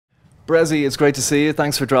Brezzy, it's great to see you.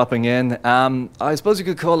 Thanks for dropping in. I suppose you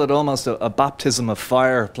could call it almost a baptism of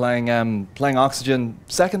fire, playing Oxegen.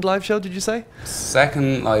 Second live show, did you say?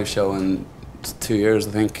 Second live show in 2 years,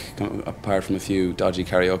 I think, apart from a few dodgy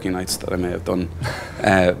karaoke nights that I may have done.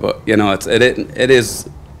 But you know, it is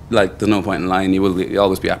like there's no point in lying. You'll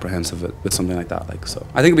always be apprehensive with something like that. Like, so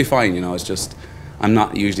I think it'll be fine. You know, it's just I'm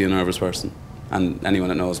not usually a nervous person. And anyone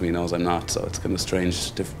that knows me knows I'm not, so it's kind of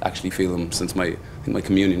strange to actually feel them since I think my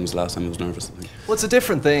communion was the last time I was nervous. I think. Well, it's a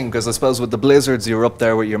different thing because I suppose with the Blizzards you're up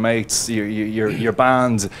there with your mates, your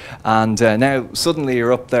band, and now suddenly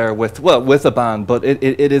you're up there with a band, but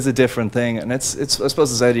it is a different thing, and it's I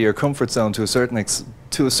suppose it's out of your comfort zone to a certain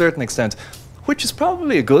extent, which is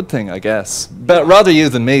probably a good thing, I guess. But rather you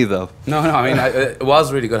than me, though. No, I mean it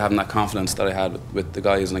was really good having that confidence that I had with the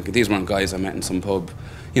guys. Like these weren't guys I met in some pub.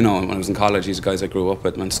 You know, when I was in college, these guys I grew up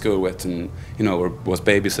with, went to school with, and you know, was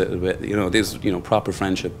babysitted with. You know, these proper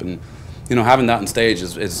friendship, and you know, having that on stage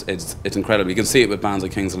is incredible. You can see it with bands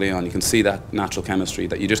like Kings of Leon. You can see that natural chemistry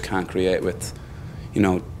that you just can't create with, you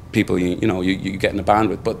know, people you get in a band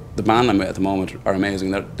with. But the band I'm with at the moment are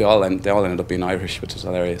amazing. They all ended up being Irish, which is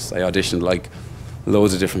hilarious. I auditioned like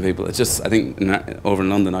loads of different people. It's just I think over in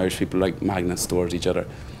London, Irish people are like magnets towards each other.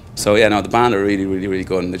 So yeah, no, the band are really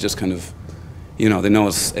good, and they just kind of. You know, they know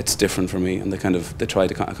it's different for me, and they try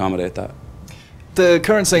to accommodate that. The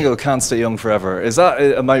current single, "Can't Stay Young Forever," is that?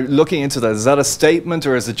 Am I looking into that? Is that a statement,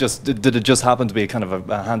 or is it just? Did it just happen to be kind of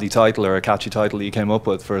a handy title or a catchy title that you came up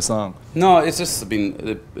with for a song? No, it's just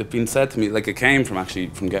been said to me. Like it came from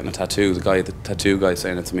getting a tattoo. The tattoo guy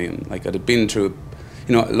saying it to me, and like I'd been through.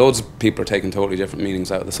 You know, loads of people are taking totally different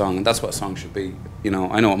meanings out of the song, and that's what a song should be. You know,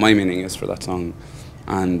 I know what my meaning is for that song.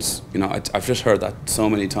 And you know, I've just heard that so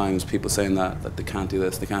many times, people saying that they can't do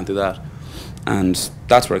this, they can't do that, and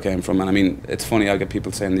that's where it came from. And I mean, it's funny, I get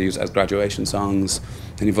people saying they use it as graduation songs,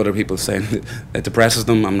 and you've other people saying it depresses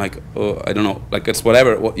them. I'm like, oh, I don't know, like it's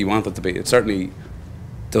what you want it to be. It certainly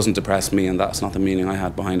doesn't depress me, and that's not the meaning I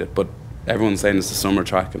had behind it. But everyone's saying it's a summer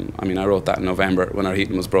track, and I mean, I wrote that in November when our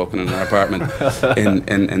heating was broken in our apartment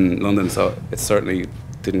in London, so it certainly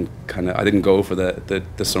I didn't go for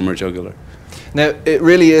the summer jugular. Now, it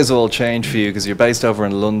really is all change for you because you're based over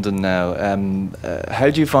in London now. How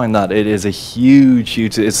do you find that? It is a huge,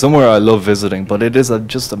 it's somewhere I love visiting, but it is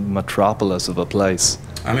just a metropolis of a place.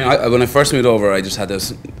 I mean, when I first moved over, I just had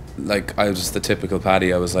this, like, I was just the typical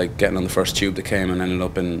Paddy. I was like getting on the first tube that came and ended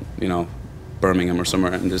up in, you know, Birmingham or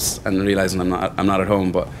somewhere, and realising I'm not at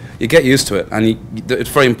home. But you get used to it, and it's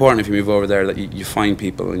very important if you move over there that you find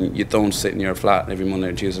people and you don't sit in your flat every Monday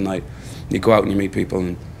and Tuesday night. You go out and you meet people,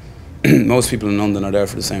 and most people in London are there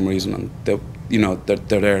for the same reason, and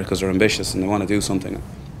they're there because they're ambitious and they want to do something.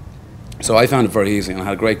 So I found it very easy, and I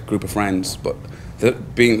had a great group of friends. But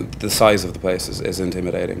being the size of the place is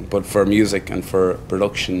intimidating. But for music and for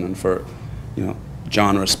production and for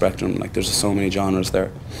genre spectrum, like there's so many genres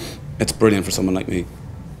there. It's brilliant for someone like me.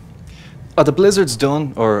 Are the Blizzards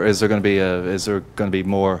done, or is there going to be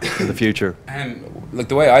more in the future? Like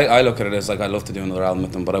the way I look at it is like I'd love to do another album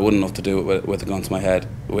with them, but I wouldn't love to do it with a gun to my head,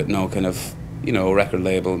 with no kind of record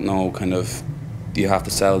label, no kind of you have to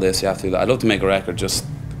sell this, you have to do that. I'd love to make a record, just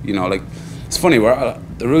like it's funny where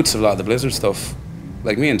the roots of a lot of the Blizzard stuff.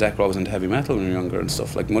 Like me and Deck were always into heavy metal when we were younger and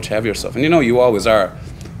stuff, like much heavier stuff, and you always are.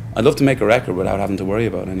 I'd love to make a record without having to worry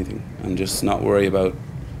about anything and just not worry about.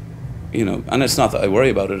 And it's not that I worry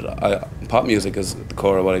about it. Pop music is the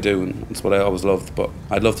core of what I do, and it's what I always loved. But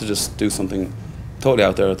I'd love to just do something totally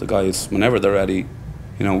out there with the guys whenever they're ready.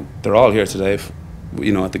 They're all here today,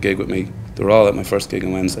 at the gig with me. They were all at my first gig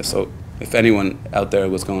on Wednesday. So if anyone out there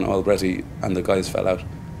was going, "Oh, Brezzy and the guys fell out,"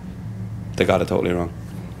 they got it totally wrong.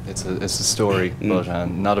 It's a story, but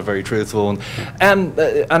not a very truthful one.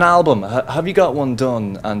 An album, have you got one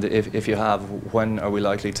done? And if you have, when are we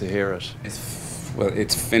likely to hear it?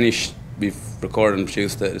 It's finished. We've recorded and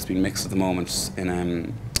produced it. It's been mixed at the moment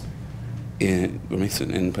we're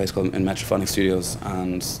mixing in a place called Metrophonic Studios,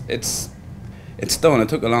 and it's done. It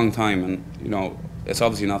took a long time, and it's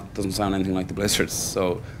obviously doesn't sound anything like the Blizzards.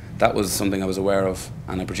 So that was something I was aware of,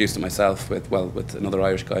 and I produced it myself with another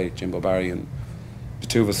Irish guy, Jimbo Barry, and the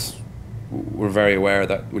two of us were very aware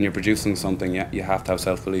that when you're producing something, you have to have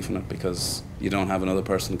self-belief in it, because you don't have another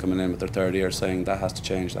person coming in with their third ear saying that has to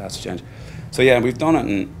change, that has to change. So yeah, we've done it,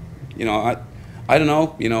 and I don't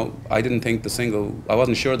know, I didn't think I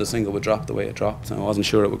wasn't sure the single would drop the way it dropped, and I wasn't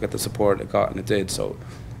sure it would get the support it got, and it did. So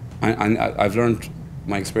I've learned,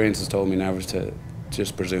 my experience has told me never to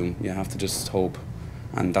just presume. You have to just hope,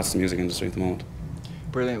 and that's the music industry at the moment.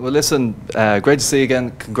 Brilliant. Well, listen, great to see you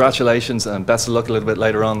again. Congratulations, and best of luck a little bit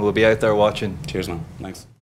later on. We'll be out there watching. Cheers, man. Thanks.